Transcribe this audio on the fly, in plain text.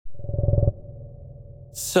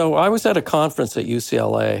So I was at a conference at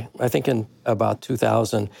UCLA, I think in about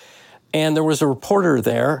 2000, and there was a reporter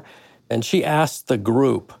there, and she asked the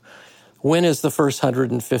group, when is the first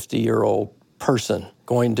 150-year-old person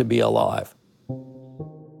going to be alive?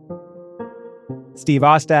 Steve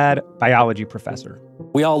Austad, biology professor.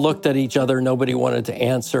 We all looked at each other, nobody wanted to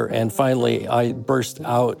answer, and finally I burst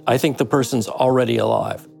out, I think the person's already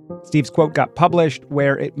alive. Steve's quote got published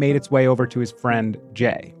where it made its way over to his friend,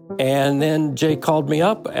 Jay. And then Jay called me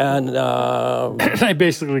up and... I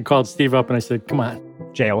basically called Steve up and I said, come on.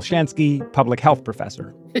 Jay Olshansky, public health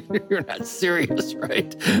professor. You're not serious,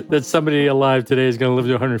 right? That somebody alive today is going to live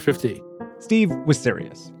to 150. Steve was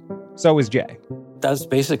serious. So was Jay. That's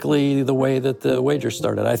basically the way that the wager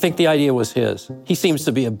started. I think the idea was his. He seems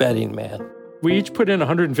to be a betting man. We each put in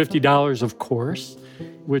 $150, of course,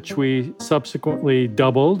 which we subsequently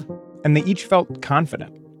doubled. And they each felt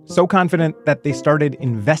confident. So confident that they started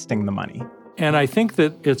investing the money. And I think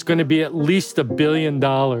that it's going to be at least $1 billion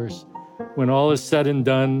when all is said and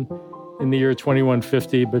done in the year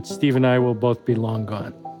 2150, but Steve and I will both be long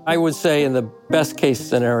gone. I would say in the best case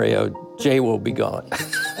scenario, Jay will be gone.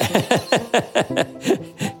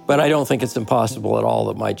 But I don't think it's impossible at all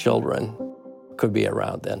that my children could be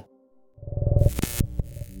around then.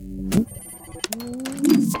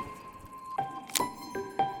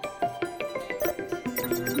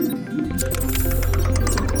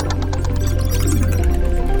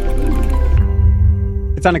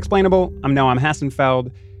 It's Unexplainable. I'm Noam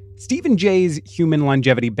Hassenfeld. Steve and Jay's human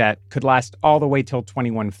longevity bet could last all the way till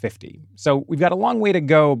 2150. So we've got a long way to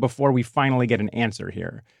go before we finally get an answer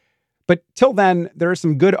here. But till then, there are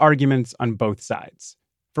some good arguments on both sides.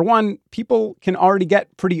 For one, people can already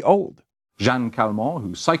get pretty old. Jeanne Calment,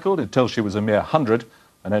 who cycled until she was a mere 100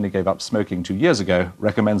 and only gave up smoking 2 years ago,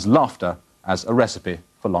 recommends laughter as a recipe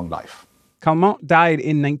for long life. Calment died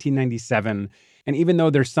in 1997. And even though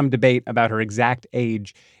there's some debate about her exact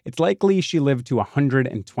age, it's likely she lived to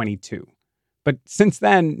 122. But since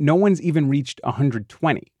then, no one's even reached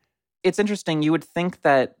 120. It's interesting. You would think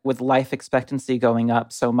that with life expectancy going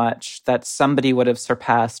up so much, that somebody would have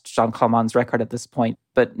surpassed Jeanne Calment's record at this point,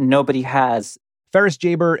 but nobody has. Ferris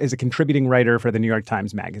Jaber is a contributing writer for the New York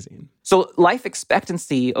Times Magazine. So life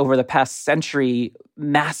expectancy over the past century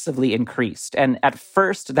massively increased. And at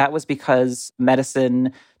first, that was because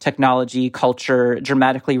medicine, technology, culture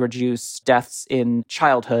dramatically reduced deaths in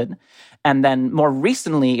childhood. And then more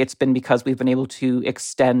recently, it's been because we've been able to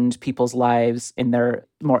extend people's lives in their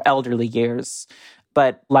more elderly years.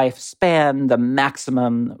 But lifespan, the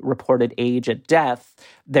maximum reported age at death,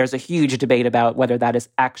 there's a huge debate about whether that is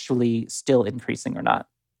actually still increasing or not.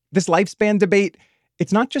 This lifespan debate,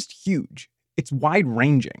 it's not just huge, it's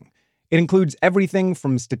wide-ranging. It includes everything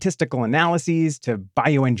from statistical analyses to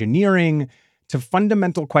bioengineering to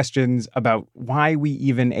fundamental questions about why we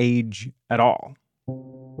even age at all.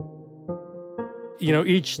 You know,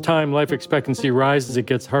 each time life expectancy rises, it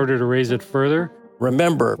gets harder to raise it further.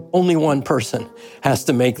 Remember, only one person has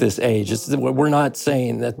to make this age. We're not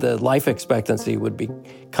saying that the life expectancy would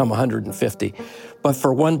become 150. But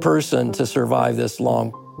for one person to survive this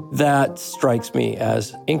long, that strikes me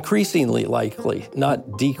as increasingly likely,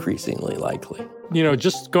 not decreasingly likely. You know,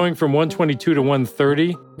 just going from 122 to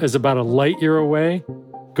 130 is about a light year away.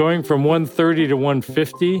 Going from 130 to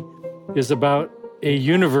 150 is about a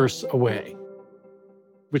universe away,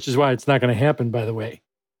 which is why it's not going to happen, by the way.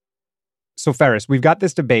 So Ferris, we've got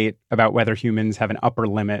this debate about whether humans have an upper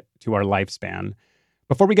limit to our lifespan.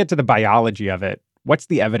 Before we get to the biology of it, what's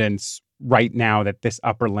the evidence right now that this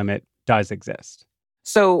upper limit does exist?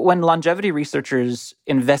 So when longevity researchers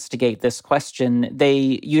investigate this question,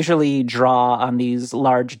 they usually draw on these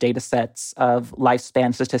large data sets of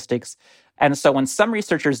lifespan statistics. And so when some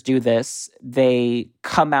researchers do this, they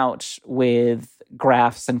come out with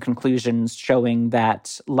graphs and conclusions showing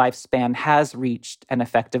that lifespan has reached an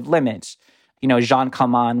effective limit. You know, Jeanne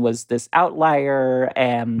Calment was this outlier,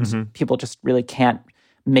 and people just really can't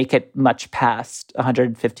make it much past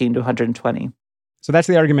 115 to 120. So that's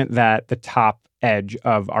the argument that the top edge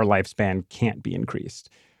of our lifespan can't be increased.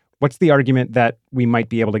 What's the argument that we might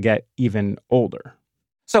be able to get even older?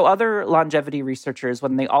 So other longevity researchers,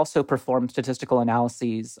 when they also perform statistical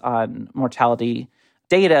analyses on mortality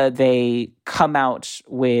data, they come out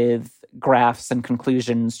with graphs and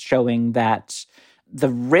conclusions showing that the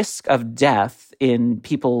risk of death in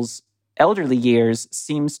people's elderly years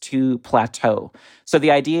seems to plateau. So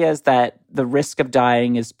the idea is that the risk of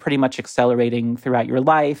dying is pretty much accelerating throughout your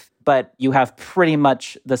life, but you have pretty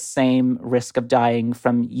much the same risk of dying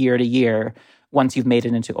from year to year once you've made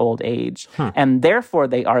it into old age. And therefore,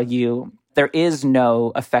 they argue there is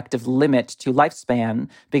no effective limit to lifespan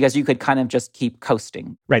because you could kind of just keep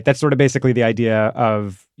coasting. Right. That's sort of basically the idea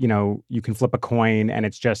of, you can flip a coin and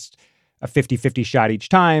it's just a 50-50 shot each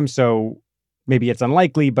time. So maybe it's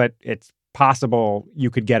unlikely, but it's possible you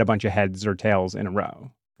could get a bunch of heads or tails in a row.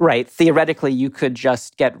 Right. Theoretically, you could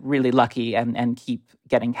just get really lucky and keep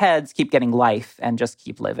getting heads, keep getting life, and just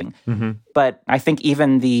keep living. Mm-hmm. But I think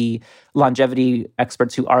even the longevity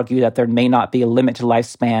experts who argue that there may not be a limit to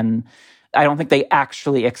lifespan, I don't think they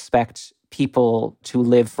actually expect people to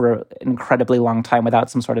live for an incredibly long time without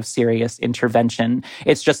some sort of serious intervention.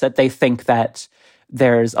 It's just that they think that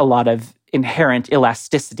there's a lot of inherent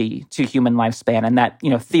elasticity to human lifespan and that,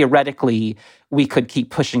 theoretically, we could keep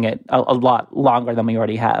pushing it a lot longer than we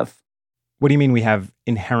already have. What do you mean we have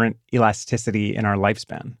inherent elasticity in our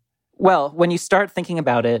lifespan? Well, when you start thinking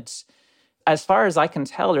about it, as far as I can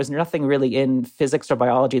tell, there's nothing really in physics or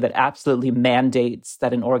biology that absolutely mandates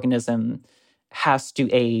that an organism has to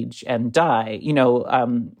age and die.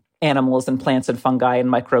 Animals and plants and fungi and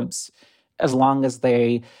microbes, as long as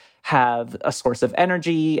they have a source of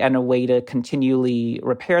energy and a way to continually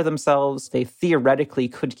repair themselves, they theoretically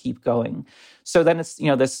could keep going. So then it's,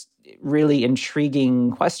 this really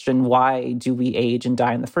intriguing question, why do we age and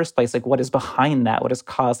die in the first place? Like, what is behind that? What is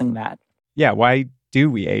causing that? Yeah, why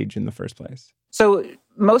do we age in the first place? So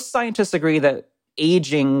most scientists agree that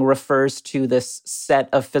aging refers to this set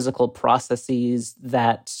of physical processes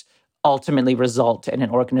that ultimately result in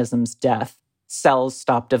an organism's death. Cells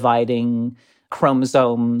stop dividing,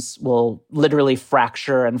 chromosomes will literally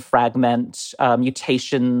fracture and fragment,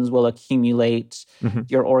 mutations will accumulate,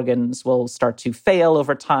 your organs will start to fail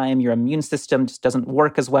over time, your immune system just doesn't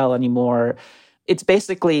work as well anymore. It's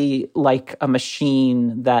basically like a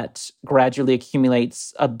machine that gradually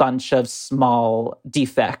accumulates a bunch of small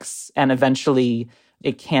defects, and eventually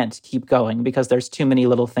it can't keep going because there's too many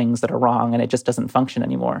little things that are wrong and it just doesn't function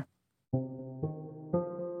anymore.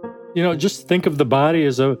 Just think of the body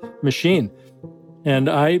as a machine. And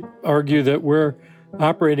I argue that we're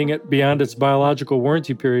operating it beyond its biological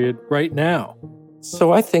warranty period right now.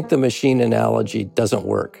 So I think the machine analogy doesn't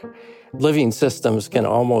work. Living systems can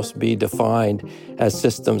almost be defined as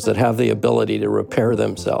systems that have the ability to repair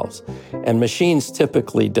themselves, and machines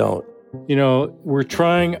typically don't. We're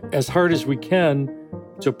trying as hard as we can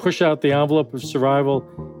to push out the envelope of survival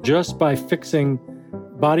just by fixing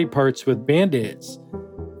body parts with Band-Aids,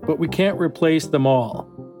 but we can't replace them all.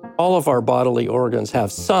 All of our bodily organs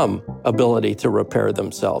have some ability to repair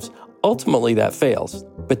themselves. Ultimately, that fails.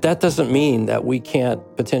 But that doesn't mean that we can't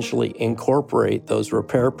potentially incorporate those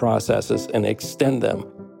repair processes and extend them.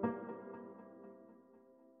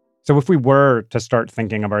 So if we were to start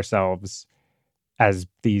thinking of ourselves as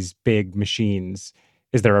these big machines,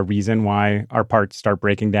 is there a reason why our parts start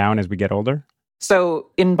breaking down as we get older?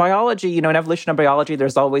 So in biology, in evolutionary biology,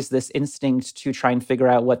 there's always this instinct to try and figure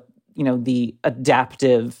out what, the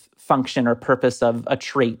adaptive function or purpose of a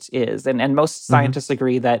trait is. And most scientists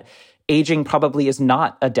agree that aging probably is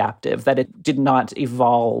not adaptive, that it did not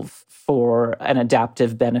evolve for an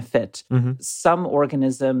adaptive benefit. Some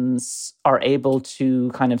organisms are able to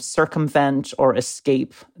kind of circumvent or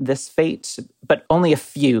escape this fate, but only a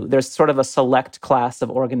few. There's sort of a select class of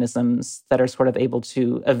organisms that are sort of able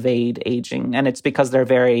to evade aging. And it's because they're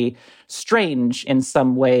very strange in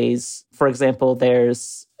some ways. For example,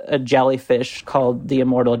 there's a jellyfish called the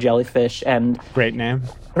immortal jellyfish, and Great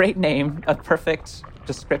name, a perfect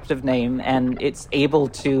descriptive name, and it's able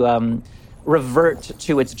to revert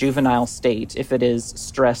to its juvenile state if it is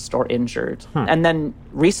stressed or injured. And then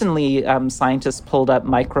recently, scientists pulled up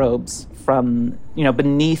microbes from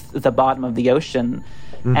beneath the bottom of the ocean,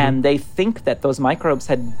 and they think that those microbes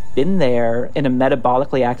had been there in a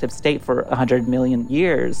metabolically active state for 100 million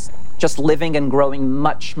years, just living and growing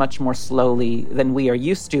much, much more slowly than we are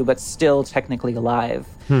used to, but still technically alive.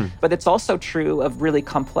 But it's also true of really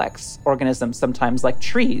complex organisms sometimes, like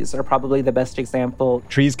trees are probably the best example.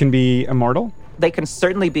 Trees can be immortal? They can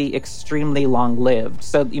certainly be extremely long-lived.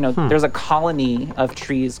 So, there's a colony of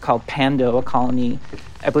trees called Pando, a colony,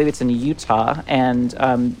 I believe it's in Utah, and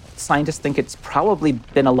scientists think it's probably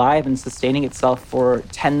been alive and sustaining itself for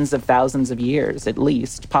tens of thousands of years at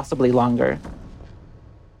least, possibly longer.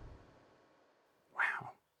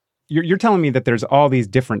 You're telling me that there's all these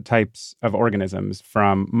different types of organisms,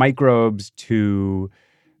 from microbes to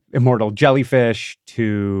immortal jellyfish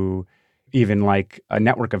to even like a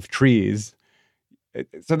network of trees.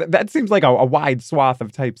 So that seems like a wide swath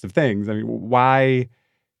of types of things. I mean, why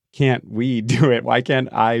can't we do it? Why can't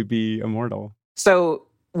I be immortal? So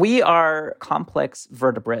We are complex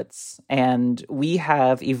vertebrates, and we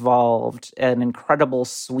have evolved an incredible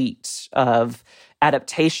suite of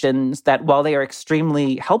adaptations that, while they are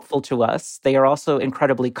extremely helpful to us, they are also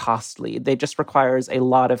incredibly costly. They just requires a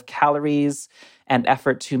lot of calories and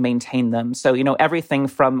effort to maintain them. So, everything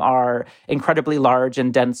from our incredibly large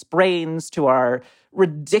and dense brains to our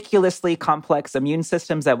ridiculously complex immune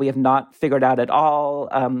systems that we have not figured out at all.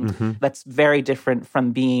 That's very different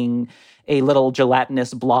from being a little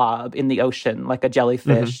gelatinous blob in the ocean, like a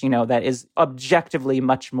jellyfish, that is objectively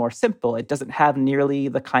much more simple. It doesn't have nearly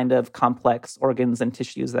the kind of complex organs and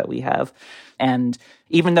tissues that we have. And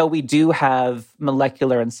even though we do have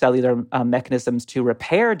molecular and cellular mechanisms to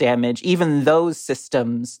repair damage, even those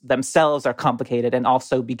systems themselves are complicated and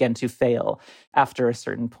also begin to fail after a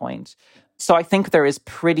certain point. So I think there is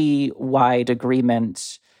pretty wide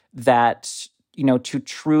agreement that, to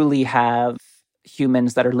truly have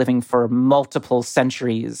humans that are living for multiple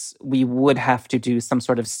centuries, we would have to do some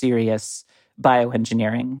sort of serious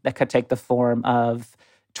bioengineering that could take the form of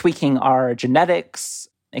tweaking our genetics.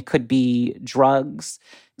 It could be drugs.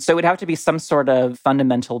 So it would have to be some sort of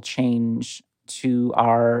fundamental change to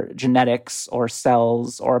our genetics or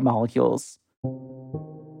cells or molecules.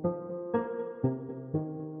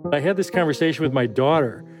 I had this conversation with my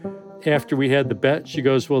daughter after we had the bet. She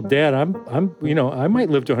goes, "Well, Dad, I might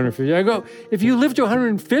live to 150." I go, "If you live to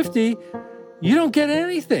 150, you don't get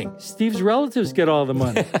anything. Steve's relatives get all the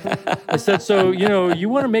money." I said, "So, you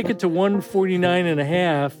want to make it to 149 and a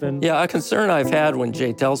half." And yeah, a concern I've had when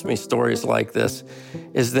Jay tells me stories like this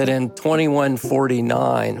is that in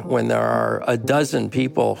 2149, when there are a dozen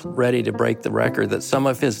people ready to break the record, that some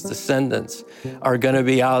of his descendants are going to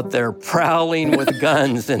be out there prowling with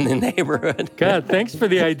guns in the neighborhood. God, thanks for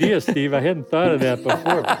the idea, Steve. I hadn't thought of that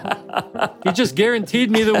before. He just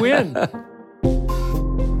guaranteed me the win.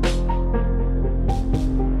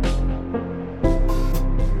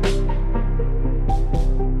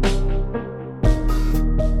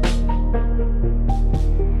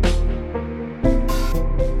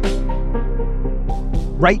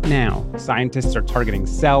 Right now, scientists are targeting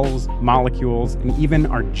cells, molecules, and even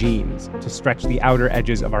our genes to stretch the outer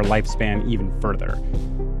edges of our lifespan even further.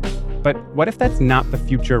 But what if that's not the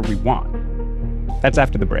future we want? That's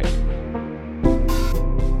after the break.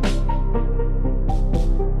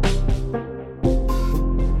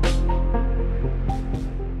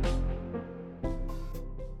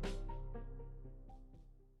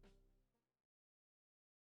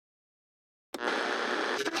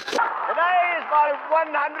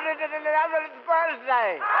 My 111th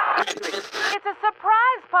birthday. It's a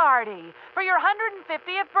surprise party for your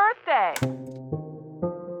 150th birthday.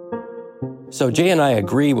 So Jay and I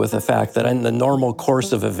agree with the fact that in the normal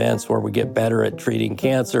course of events where we get better at treating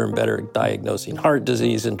cancer and better at diagnosing heart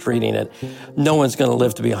disease and treating it, no one's going to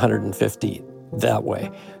live to be 150 that way.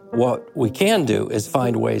 What we can do is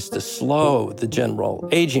find ways to slow the general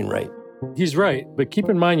aging rate. He's right, but keep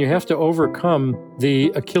in mind you have to overcome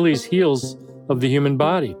the Achilles heels of the human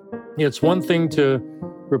body. It's one thing to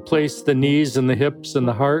replace the knees and the hips and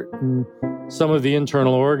the heart and some of the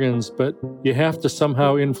internal organs, but you have to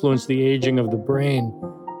somehow influence the aging of the brain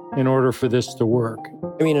in order for this to work.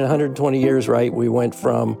 I mean, in 120 years, right, we went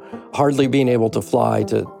from hardly being able to fly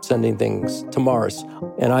to sending things to Mars.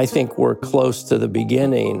 And I think we're close to the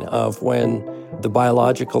beginning of when the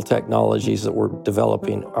biological technologies that we're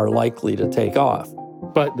developing are likely to take off.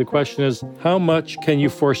 But the question is, how much can you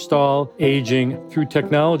forestall aging through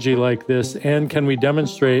technology like this? And can we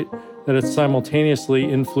demonstrate that it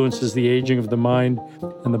simultaneously influences the aging of the mind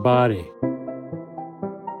and the body?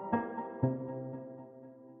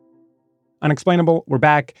 Unexplainable, we're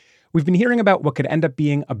back. We've been hearing about what could end up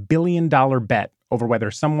being a $1 billion bet over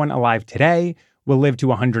whether someone alive today will live to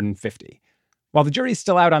 150. While the jury's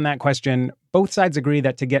still out on that question, both sides agree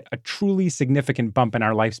that to get a truly significant bump in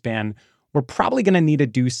our lifespan, we're probably going to need to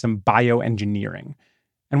do some bioengineering.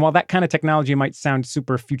 And while that kind of technology might sound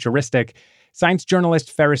super futuristic, science journalist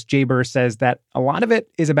Ferris Jaber says that a lot of it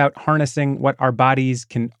is about harnessing what our bodies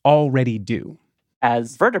can already do.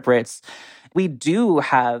 As vertebrates, we do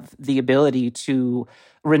have the ability to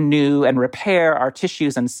renew and repair our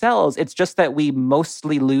tissues and cells. It's just that we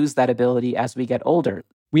mostly lose that ability as we get older.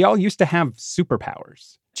 We all used to have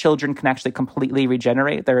superpowers. Children can actually completely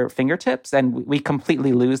regenerate their fingertips, and we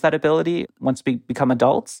completely lose that ability once we become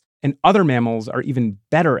adults. And other mammals are even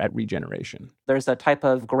better at regeneration. There's a type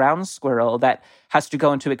of ground squirrel that has to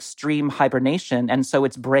go into extreme hibernation, and so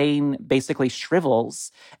its brain basically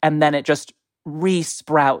shrivels, and then it just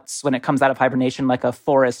re-sprouts when it comes out of hibernation, like a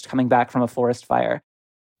forest coming back from a forest fire.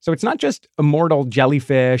 So it's not just immortal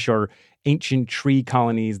jellyfish or ancient tree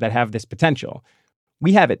colonies that have this potential.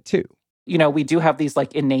 We have it too. You know, we do have these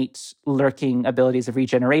like innate lurking abilities of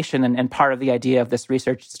regeneration, and part of the idea of this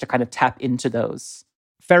research is to kind of tap into those.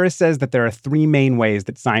 Ferris says that there are three main ways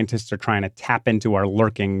that scientists are trying to tap into our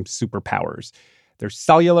lurking superpowers. They're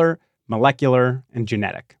cellular, molecular, and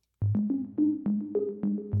genetic.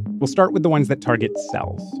 We'll start with the ones that target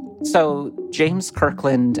cells. So James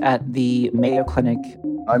Kirkland at the Mayo Clinic.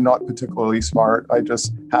 I'm not particularly smart. I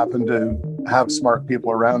just happen to have smart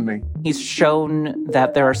people around me. He's shown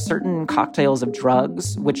that there are certain cocktails of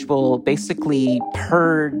drugs which will basically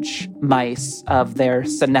purge mice of their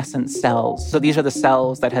senescent cells. So these are the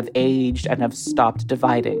cells that have aged and have stopped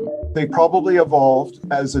dividing. They probably evolved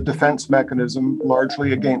as a defense mechanism,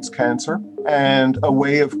 largely against cancer, and a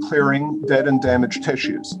way of clearing dead and damaged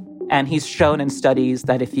tissues. And he's shown in studies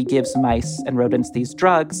that if he gives mice and rodents these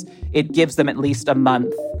drugs, it gives them at least a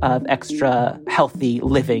month of extra healthy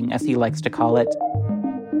living, as he likes to call it.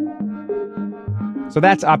 So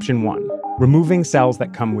that's option one, removing cells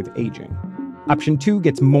that come with aging. Option two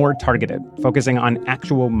gets more targeted, focusing on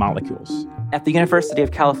actual molecules. At the University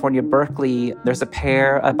of California, Berkeley, there's a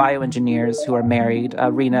pair of bioengineers who are married,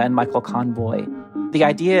 Rena and Michael Conboy. The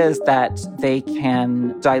idea is that they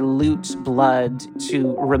can dilute blood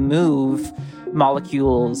to remove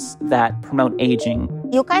molecules that promote aging.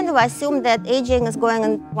 You kind of assume that aging is going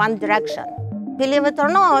in one direction. Believe it or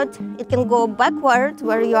not, it can go backward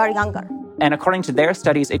where you are younger. And according to their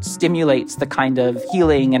studies, it stimulates the kind of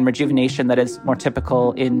healing and rejuvenation that is more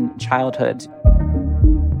typical in childhood.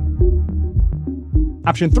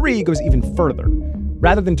 Option three goes even further.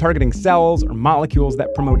 Rather than targeting cells or molecules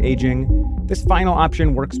that promote aging, this final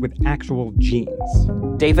option works with actual genes.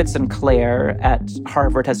 David Sinclair at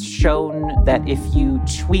Harvard has shown that if you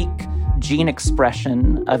tweak gene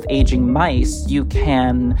expression of aging mice, you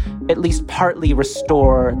can at least partly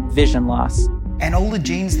restore vision loss. And all the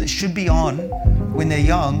genes that should be on when they're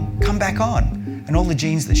young come back on. And all the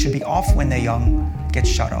genes that should be off when they're young get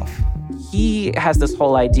shut off. He has this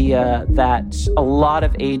whole idea that a lot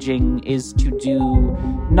of aging is to do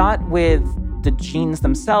not with the genes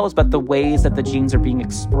themselves, but the ways that the genes are being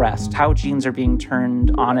expressed, how genes are being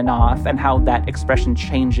turned on and off, and how that expression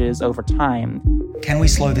changes over time. Can we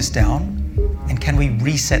slow this down? And can we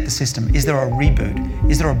reset the system? Is there a reboot?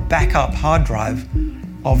 Is there a backup hard drive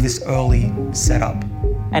of this early setup?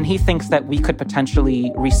 And he thinks that we could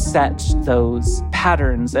potentially reset those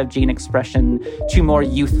patterns of gene expression to more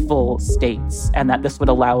youthful states, and that this would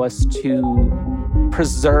allow us to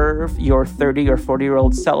preserve your 30 or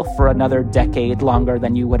 40-year-old self for another decade longer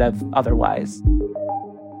than you would have otherwise.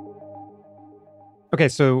 Okay,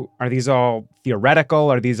 so are these all theoretical?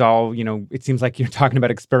 Are these all, it seems like you're talking about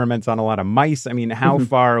experiments on a lot of mice. I mean, how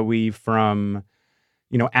far are we from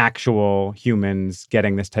actual humans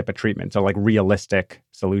getting this type of treatment? So like realistic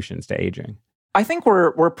solutions to aging? I think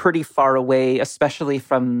we're pretty far away, especially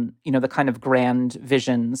from, the kind of grand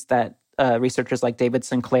visions that researchers like David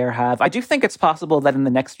Sinclair have. I do think it's possible that in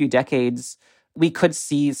the next few decades, we could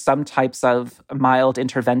see some types of mild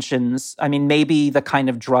interventions. I mean, maybe the kind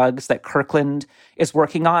of drugs that Kirkland is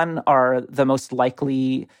working on are the most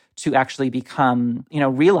likely to actually become,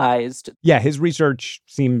 realized. Yeah, his research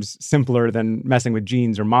seems simpler than messing with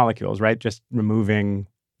genes or molecules, right? Just removing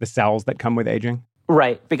the cells that come with aging.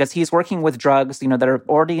 Right, because he's working with drugs, that are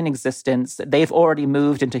already in existence. They've already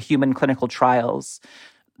moved into human clinical trials.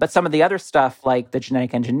 But some of the other stuff, like the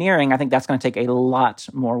genetic engineering, I think that's going to take a lot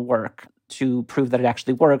more work to prove that it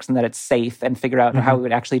actually works and that it's safe and figure out how we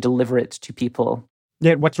would actually deliver it to people.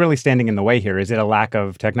 Yeah, what's really standing in the way here? Is it a lack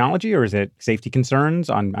of technology or is it safety concerns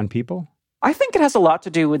on people? I think it has a lot to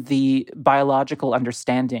do with the biological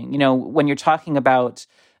understanding. When you're talking about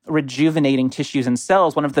rejuvenating tissues and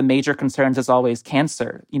cells, one of the major concerns is always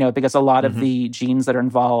cancer, because a lot of the genes that are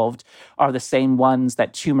involved are the same ones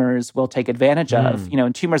that tumors will take advantage of.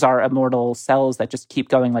 And tumors are immortal cells that just keep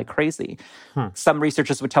going like crazy. Some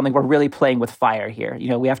researchers would tell me we're really playing with fire here.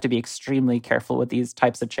 We have to be extremely careful with these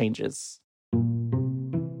types of changes.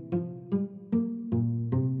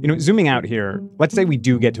 Zooming out here, let's say we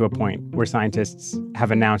do get to a point where scientists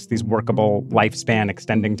have announced these workable lifespan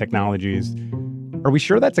extending technologies. Are we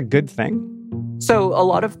sure that's a good thing? So a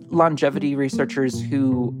lot of longevity researchers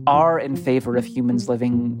who are in favor of humans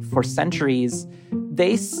living for centuries,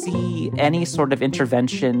 they see any sort of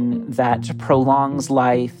intervention that prolongs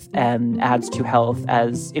life and adds to health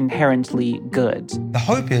as inherently good. The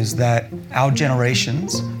hope is that our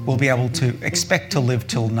generations will be able to expect to live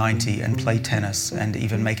till 90 and play tennis and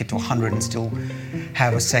even make it to 100 and still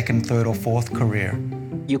have a second, third, or fourth career.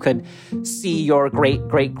 You could see your great,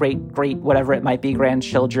 whatever it might be,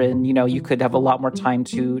 grandchildren. You could have a lot more time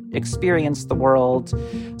to experience the world.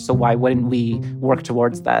 So why wouldn't we work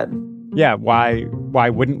towards that? Yeah, why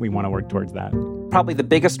wouldn't we want to work towards that? Probably the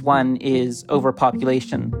biggest one is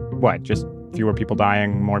overpopulation. What, just fewer people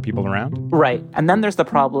dying, more people around? Right. And then there's the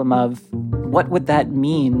problem of what would that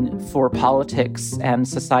mean for politics and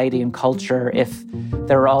society and culture if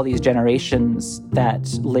there are all these generations that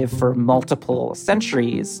live for multiple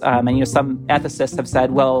centuries? And some ethicists have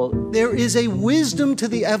said, well... There is a wisdom to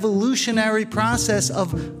the evolutionary process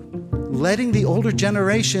of letting the older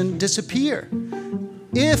generation disappear.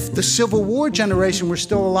 If the Civil War generation were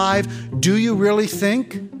still alive, do you really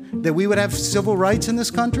think that we would have civil rights in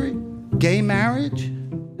this country? Gay marriage?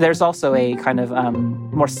 There's also a kind of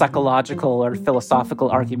more psychological or philosophical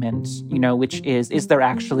argument, which is there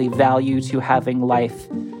actually value to having life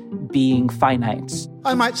being finite?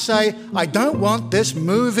 I might say, I don't want this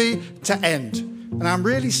movie to end. And I'm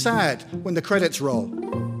really sad when the credits roll.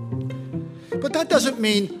 But that doesn't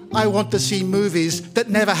mean I want to see movies that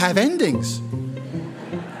never have endings.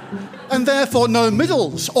 And therefore no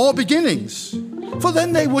middles or beginnings. For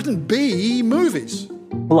then they wouldn't be movies.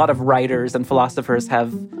 A lot of writers and philosophers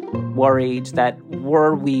have worried that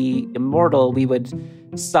were we immortal, we would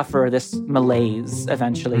suffer this malaise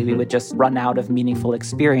eventually. We would just run out of meaningful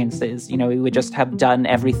experiences. We would just have done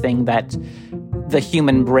everything that the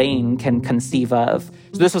human brain can conceive of.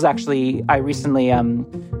 So this was actually, I recently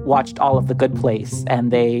watched all of The Good Place,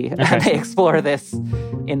 and they explore this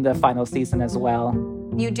in the final season as well.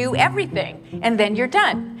 You do everything, and then you're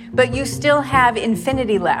done. But you still have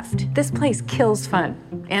infinity left. This place kills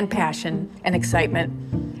fun and passion and excitement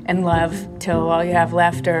and love till all you have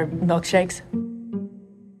left are milkshakes.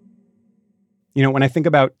 When I think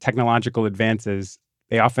about technological advances,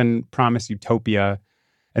 they often promise utopia,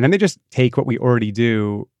 and then they just take what we already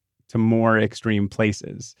do to more extreme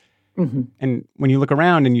places. Mm-hmm. And when you look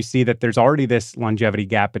around and you see that there's already this longevity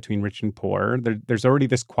gap between rich and poor, there's already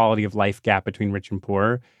this quality of life gap between rich and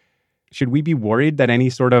poor, should we be worried that any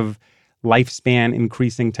sort of lifespan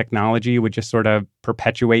increasing technology would just sort of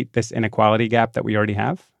perpetuate this inequality gap that we already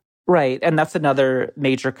have? Right. And that's another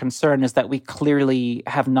major concern, is that we clearly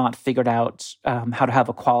have not figured out how to have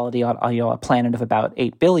equality on a planet of about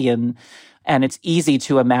 8 billion. And it's easy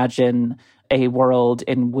to imagine a world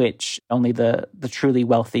in which only the truly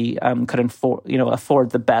wealthy could afford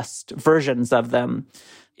the best versions of them.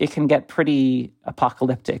 It can get pretty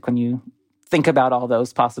apocalyptic when you think about all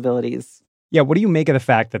those possibilities. Yeah, what do you make of the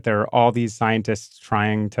fact that there are all these scientists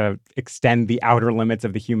trying to extend the outer limits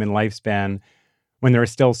of the human lifespan when there are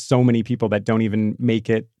still so many people that don't even make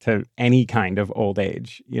it to any kind of old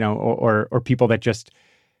age, or people that just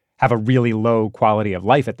have a really low quality of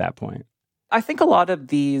life at that point? I think a lot of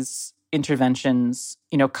these interventions,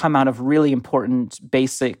 come out of really important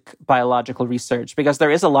basic biological research, because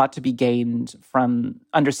there is a lot to be gained from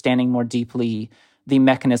understanding more deeply the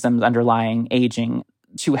mechanisms underlying aging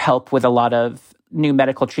to help with a lot of new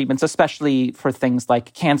medical treatments, especially for things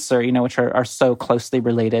like cancer, which are so closely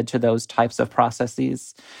related to those types of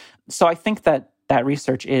processes. So I think that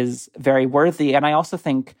research is very worthy. And I also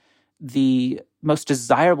think the most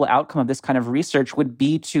desirable outcome of this kind of research would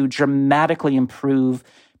be to dramatically improve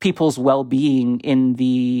people's well-being in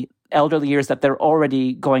the elderly years that they're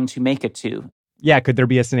already going to make it to. Yeah, could there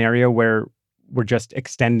be a scenario where we're just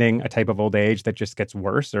extending a type of old age that just gets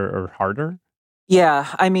worse or harder? Yeah,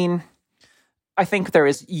 I think there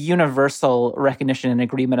is universal recognition and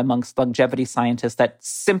agreement amongst longevity scientists that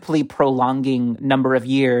simply prolonging number of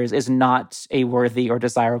years is not a worthy or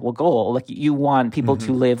desirable goal. Like, you want people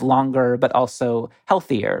to live longer, but also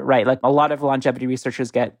healthier, right? Like, a lot of longevity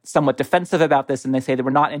researchers get somewhat defensive about this, and they say that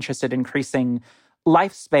we're not interested in increasing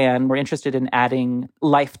lifespan. We're interested in adding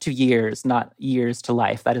life to years, not years to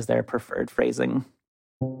life. That is their preferred phrasing.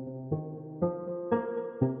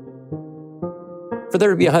 For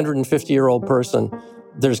there to be a 150-year-old person,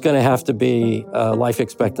 there's going to have to be a life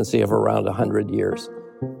expectancy of around 100 years.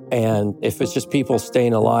 And if it's just people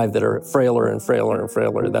staying alive that are frailer and frailer and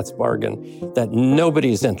frailer, that's a bargain that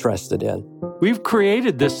nobody's interested in. We've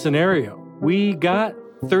created this scenario. We got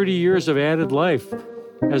 30 years of added life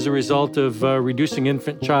as a result of reducing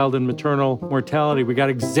infant, child, and maternal mortality. We got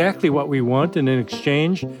exactly what we want, and in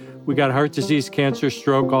exchange, we got heart disease, cancer,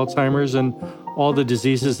 stroke, Alzheimer's, and all the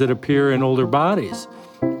diseases that appear in older bodies.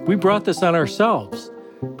 We brought this on ourselves,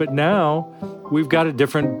 but now we've got a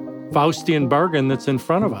different Faustian bargain that's in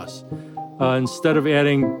front of us. Instead of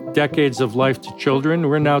adding decades of life to children,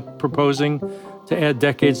 we're now proposing to add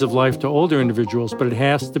decades of life to older individuals, but it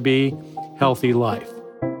has to be healthy life.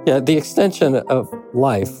 Yeah, the extension of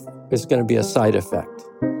life is going to be a side effect.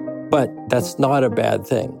 But that's not a bad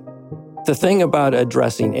thing. The thing about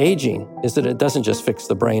addressing aging is that it doesn't just fix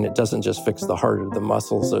the brain, it doesn't just fix the heart or the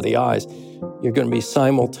muscles or the eyes. You're going to be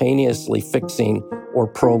simultaneously fixing or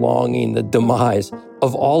prolonging the demise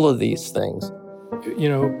of all of these things. You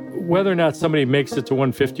know, whether or not somebody makes it to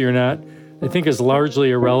 150 or not, I think is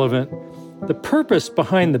largely irrelevant. The purpose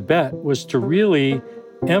behind the bet was to really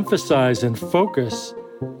emphasize and focus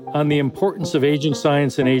on the importance of aging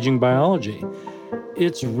science and aging biology.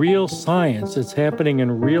 It's real science. It's happening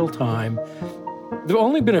in real time. There have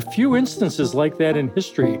only been a few instances like that in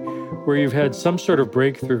history where you've had some sort of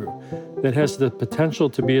breakthrough that has the potential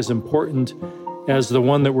to be as important as the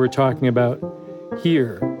one that we're talking about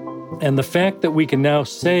here. And the fact that we can now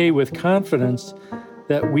say with confidence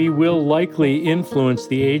that we will likely influence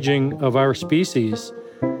the aging of our species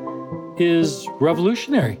is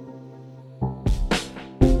revolutionary.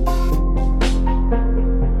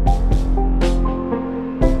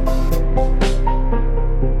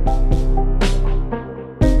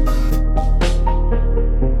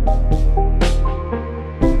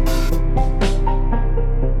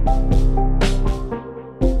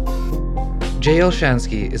 Jay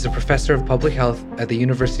Olshansky is a professor of public health at the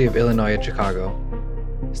University of Illinois at Chicago.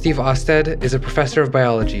 Steve Osted is a professor of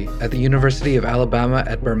biology at the University of Alabama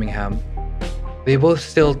at Birmingham. They both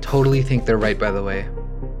still totally think they're right, by the way.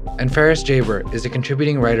 And Ferris Jaber is a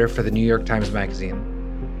contributing writer for the New York Times Magazine.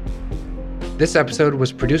 This episode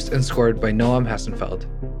was produced and scored by Noam Hassenfeld.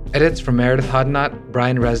 Edits from Meredith Hodnott,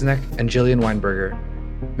 Brian Resnick, and Jillian Weinberger.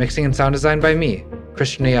 Mixing and sound design by me,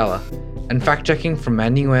 Christian Ayala, and fact-checking from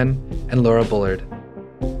Mandy Nguyen and Laura Bullard.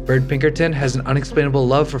 Bird Pinkerton has an unexplainable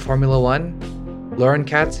love for Formula One. Lauren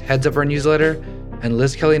Katz heads up our newsletter, and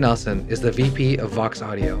Liz Kelly Nelson is the VP of Vox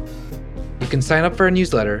Audio. You can sign up for a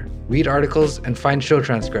newsletter, read articles, and find show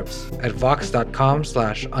transcripts at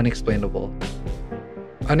vox.com/unexplainable.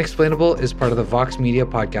 Unexplainable is part of the Vox Media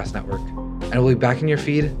Podcast Network, and we'll be back in your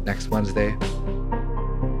feed next Wednesday.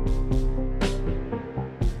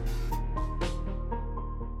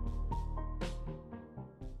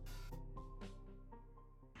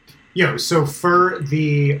 Yo, so for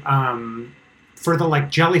the like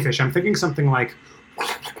jellyfish, I'm thinking something like,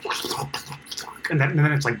 and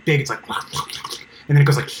then it's like big, it's like, and then it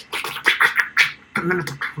goes like, and then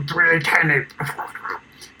it's really tiny, but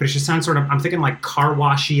it just sounds sort of, I'm thinking like car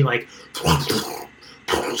washy, like, I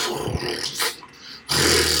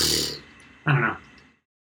don't know.